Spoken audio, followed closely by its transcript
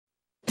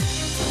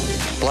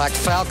Black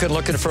Falcon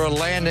looking for a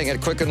landing at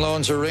Quicken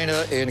Loans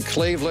Arena in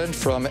Cleveland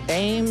from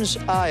Ames,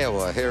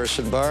 Iowa.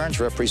 Harrison Barnes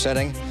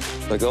representing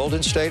the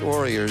Golden State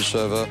Warriors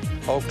of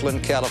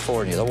Oakland,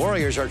 California. The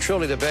Warriors are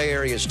truly the Bay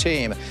Area's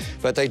team,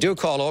 but they do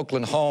call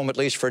Oakland home, at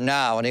least for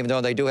now. And even though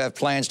they do have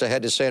plans to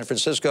head to San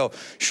Francisco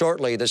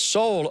shortly, the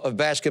soul of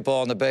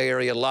basketball in the Bay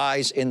Area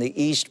lies in the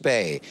East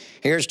Bay.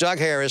 Here's Doug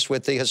Harris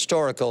with the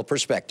historical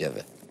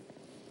perspective.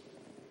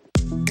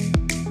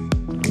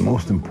 The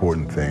most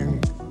important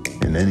thing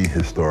in any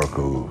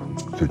historical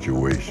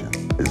situation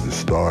is to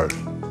start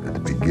at the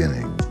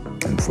beginning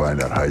and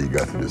find out how you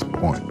got to this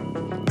point.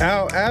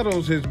 Al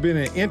Attles has been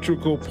an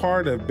integral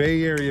part of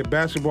Bay Area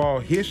basketball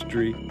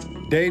history,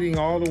 dating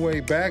all the way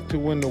back to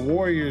when the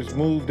Warriors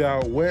moved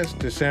out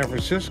west to San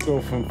Francisco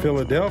from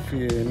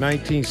Philadelphia in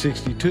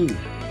 1962.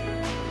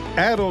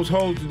 Attles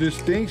holds the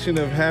distinction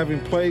of having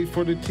played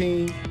for the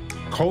team,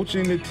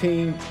 coaching the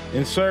team,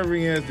 and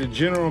serving as the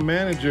general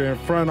manager and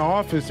front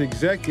office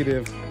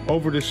executive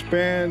over the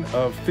span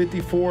of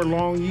 54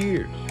 long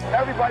years.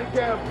 Everybody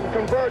can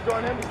converge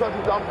on him because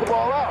he dumps the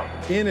ball out.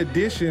 In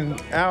addition,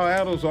 Al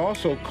Attles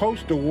also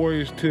coached the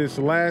Warriors to its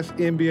last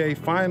NBA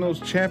Finals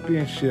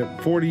championship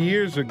 40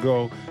 years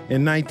ago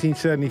in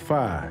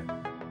 1975.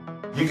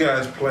 You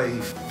guys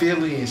played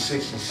Philly in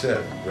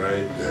 '67,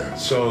 right? Yeah.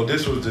 So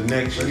this was the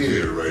next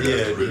year. Right?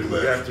 Yeah,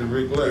 after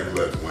Rick left.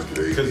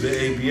 Because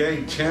the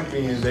ABA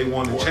champions, they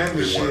won the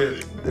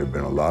championship. There have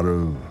been a lot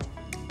of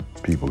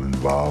people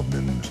involved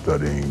in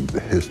studying the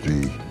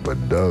history, but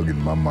Doug, in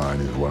my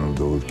mind, is one of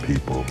those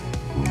people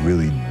who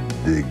really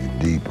dig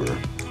deeper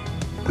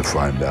to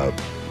find out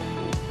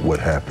what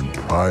happened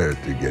prior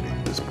to getting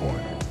to this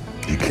point.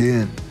 You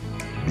can't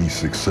be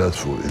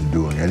successful in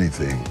doing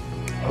anything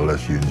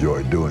unless you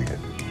enjoy doing it.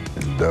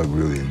 And Doug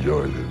really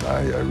enjoys it.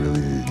 I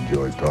really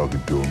enjoy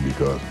talking to him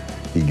because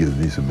he gives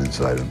me some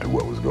insight into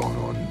what was going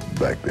on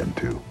back then,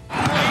 too.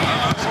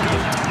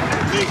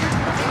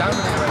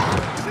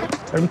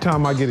 Every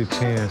time I get a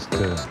chance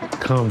to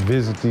come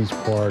visit these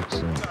parks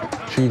and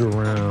shoot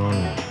around,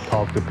 and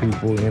talk to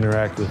people,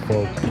 interact with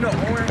folks. You know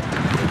Owen?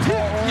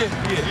 Yeah,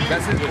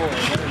 that's his boy.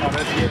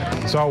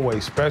 It's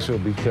always special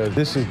because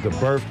this is the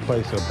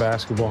birthplace of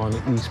basketball in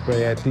the East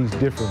Bay at these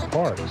different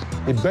parks.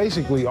 It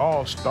basically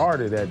all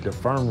started at the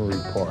Infirmary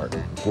Park,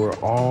 where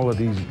all of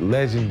these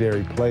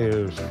legendary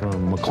players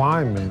from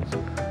McClymonds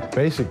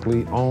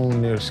basically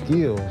own their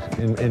skills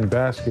in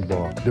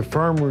basketball. The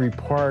Infirmary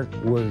Park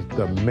was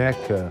the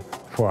mecca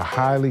for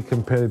highly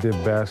competitive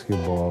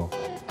basketball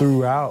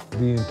throughout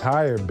the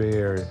entire Bay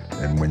Area.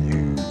 And when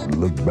you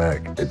look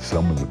back at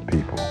some of the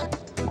people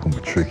who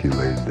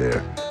matriculated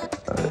there,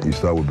 you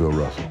start with Bill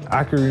Russell.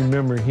 I can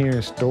remember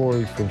hearing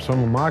stories from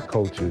some of my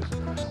coaches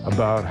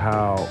about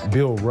how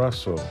Bill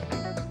Russell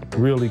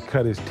really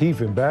cut his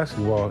teeth in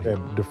basketball at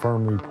the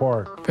Infirmary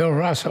Park. Bill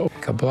Russell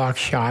could block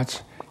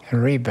shots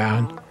and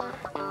rebound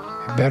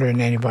better than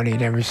anybody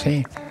had ever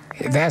seen.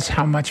 That's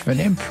how much of an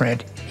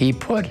imprint he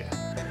put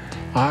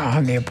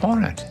on the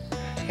opponent.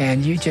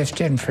 And you just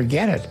didn't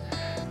forget it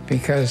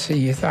because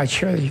you thought,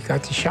 sure, you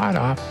got the shot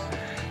off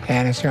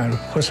and it's going to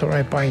whistle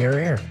right by your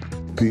ear.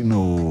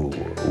 Pino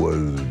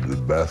was the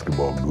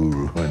basketball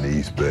guru in the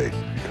East Bay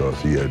because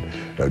he had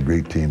a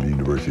great team at the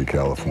University of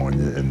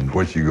California, and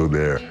once you go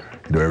there,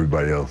 you know,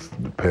 everybody else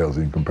pales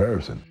in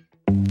comparison.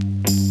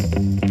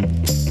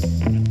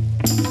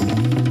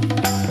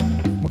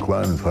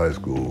 McClymonds High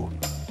School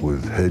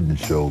was head and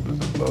shoulders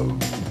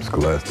above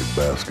scholastic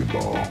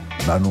basketball,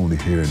 not only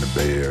here in the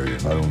Bay Area,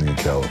 not only in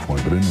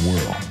California, but in the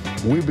world.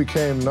 We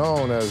became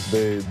known as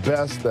the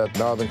best that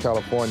Northern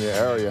California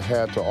area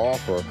had to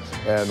offer,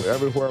 and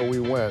everywhere we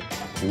went,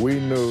 we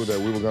knew that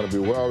we were going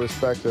to be well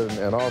respected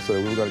and also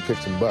that we were going to kick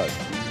some butt.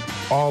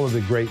 All of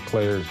the great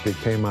players that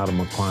came out of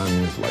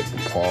McClymonds, like the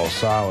Paul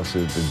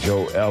Silases, the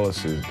Joe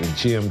Ellises, the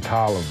Jim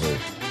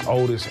Tollivers,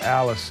 Otis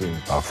Allison.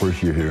 Our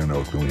first year here in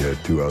Oakland, we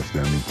had two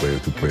outstanding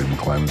players who played at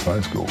McClymonds High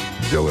School,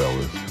 Joe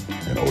Ellis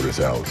and Otis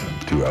Allison,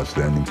 two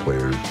outstanding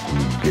players who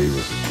gave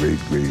us a great,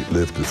 great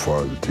lift as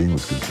far as the team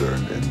was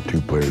concerned, and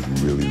two players who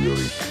really,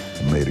 really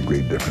made a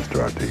great difference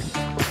to our team.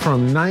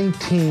 From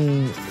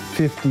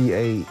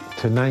 1958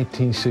 to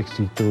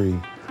 1963,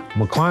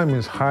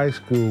 McClymonds High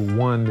School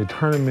won the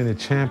Tournament of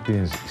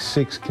Champions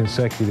 6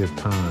 consecutive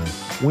times.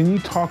 When you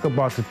talk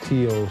about the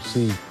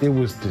TOC, it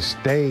was the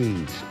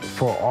stage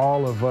for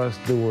all of us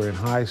that were in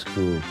high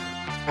school.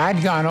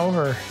 I'd gone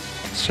over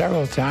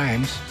several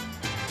times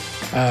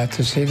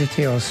to see the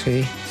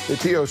TOC. The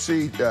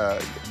TOC,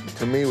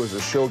 to me, was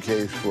a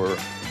showcase for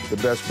the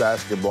best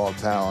basketball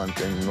talent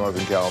in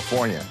Northern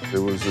California. It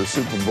was the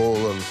Super Bowl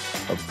of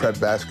prep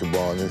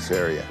basketball in this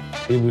area.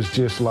 It was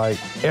just like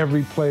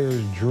every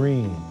player's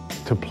dream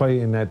to play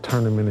in that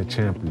Tournament of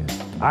Champions.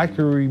 I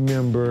can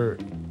remember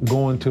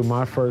going to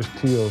my first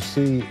TOC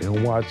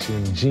and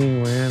watching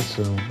Gene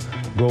Ransom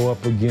go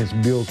up against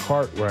Bill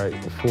Cartwright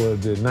for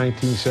the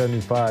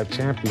 1975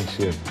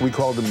 championship. We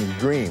called him the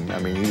Dream. I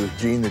mean, he was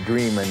Gene the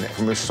Dream, and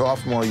from his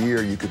sophomore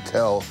year, you could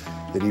tell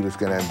that he was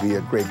going to be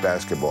a great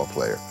basketball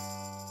player.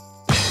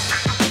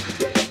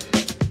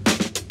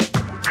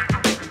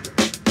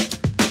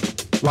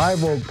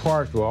 Live Oak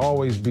Park will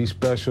always be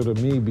special to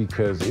me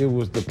because it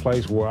was the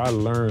place where I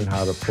learned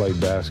how to play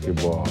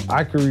basketball.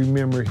 I can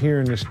remember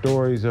hearing the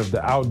stories of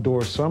the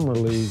outdoor summer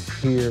league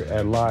here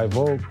at Live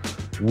Oak,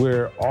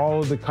 where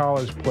all of the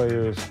college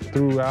players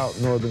throughout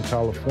Northern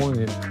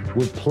California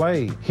would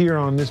play here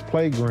on this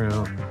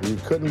playground. You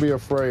couldn't be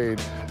afraid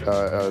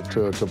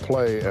to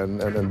play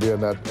and be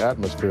in that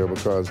atmosphere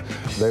because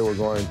they were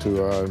going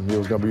to, it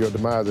was going to be your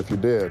demise if you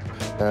did.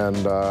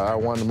 And I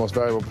won the most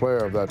valuable player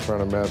of that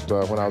tournament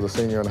when I was a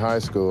senior in high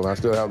school, and I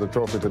still have the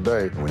trophy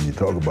today. When you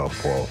talk about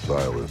Paul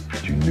Silas,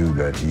 you knew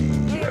that he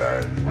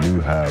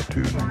knew how to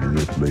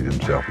manipulate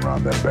himself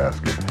around that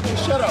basket.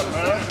 Shut up,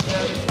 man.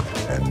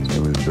 And it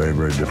was very,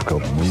 very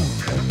difficult to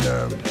move.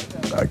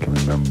 And I can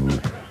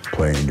remember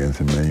playing against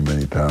him many,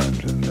 many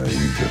times. And he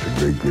was just a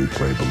great, great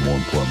player, but more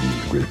importantly, he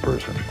was a great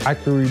person. I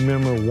can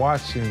remember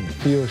watching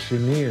Phil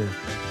Chenier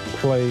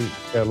play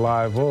at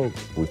Live Oak.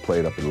 We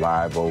played up at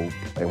Live Oak.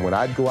 And when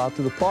I'd go out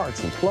to the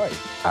parks and play,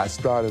 I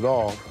started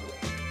off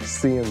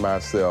seeing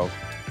myself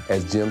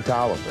as Jim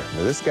Tolliver.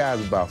 Now, this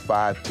guy's about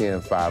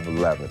 5'10",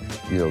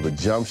 5'11". You know, the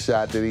jump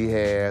shot that he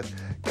has,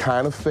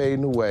 kind of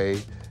fading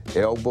away,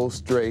 elbow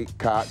straight,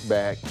 cock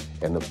back,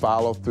 and the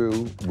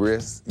follow-through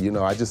wrist. You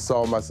know, I just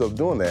saw myself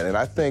doing that, and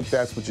I think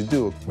that's what you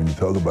do. When you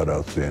talk about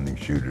outstanding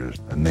shooters,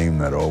 a name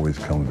that always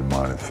comes to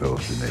mind is Phil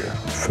Chenier.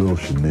 Phil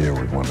Chenier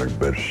was one of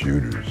the best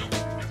shooters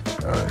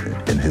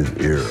in his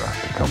era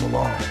to come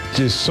along.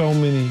 Just so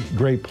many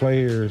great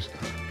players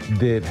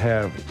that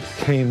have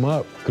came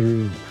up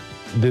through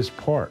this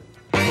park.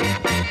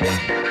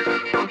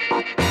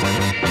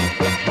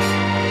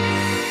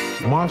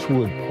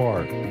 Mosswood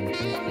Park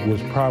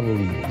was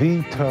probably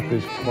the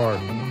toughest park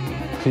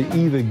to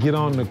either get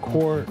on the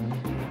court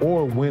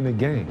or win a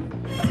game.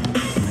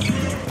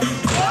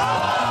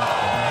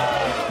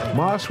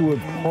 Mosswood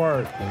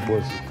Park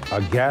was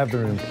a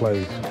gathering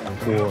place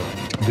for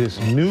this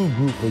new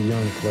group of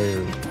young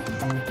players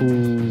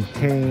who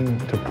came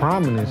to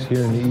prominence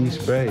here in the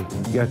East Bay.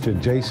 You got your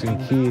Jason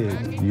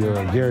Kidd, your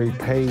Gary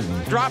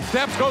Payton. Drop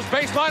steps, goes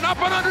baseline, up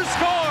and under,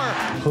 score!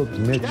 Hook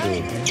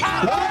Mitchell.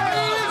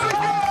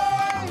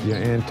 Your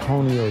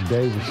Antonio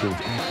Davises.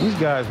 These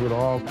guys would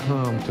all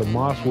come to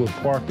Mosswood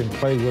Park and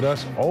play with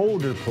us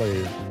older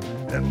players.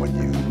 And when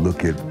you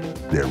look at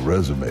their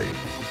resume,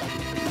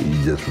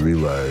 you just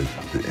realize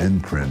the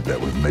imprint that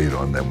was made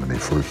on them when they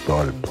first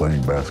started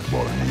playing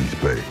basketball in the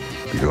East Bay.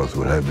 Because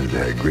what happened is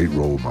they had great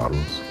role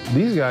models.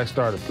 These guys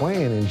started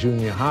playing in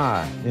junior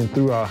high and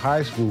throughout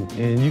high school,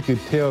 and you could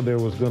tell there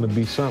was going to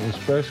be something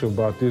special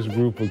about this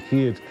group of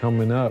kids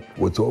coming up.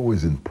 What's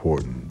always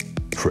important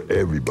for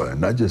everybody,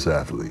 not just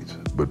athletes,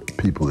 but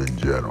people in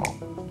general,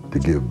 to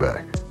give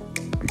back.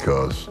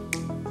 Because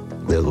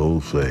there's an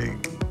old saying,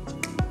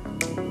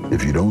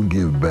 if you don't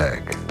give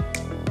back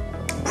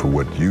for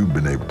what you've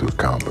been able to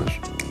accomplish,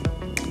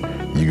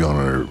 you're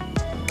going to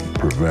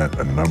prevent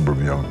a number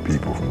of young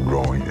people from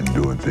growing and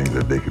doing things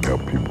that they can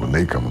help people when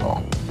they come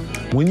along.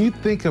 When you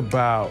think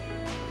about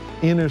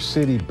inner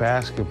city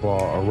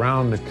basketball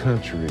around the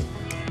country,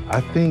 I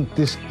think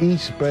this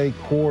East Bay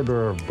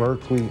corridor of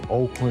Berkeley,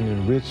 Oakland,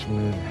 and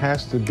Richmond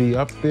has to be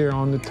up there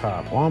on the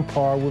top, on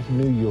par with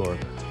New York,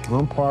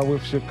 on par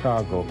with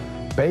Chicago,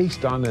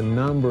 based on the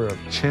number of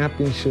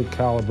championship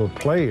caliber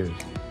players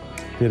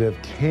that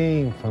have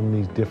came from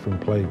these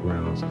different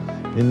playgrounds.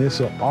 And this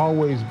will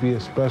always be a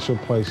special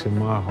place in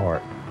my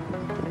heart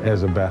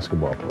as a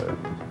basketball player.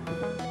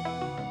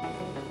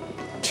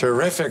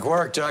 Terrific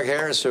work, Doug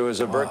Harris, who is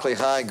a Berkeley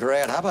High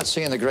grad. How about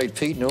seeing the great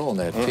Pete Newell in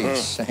that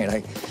piece? I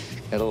had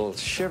little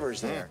shivers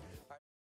there.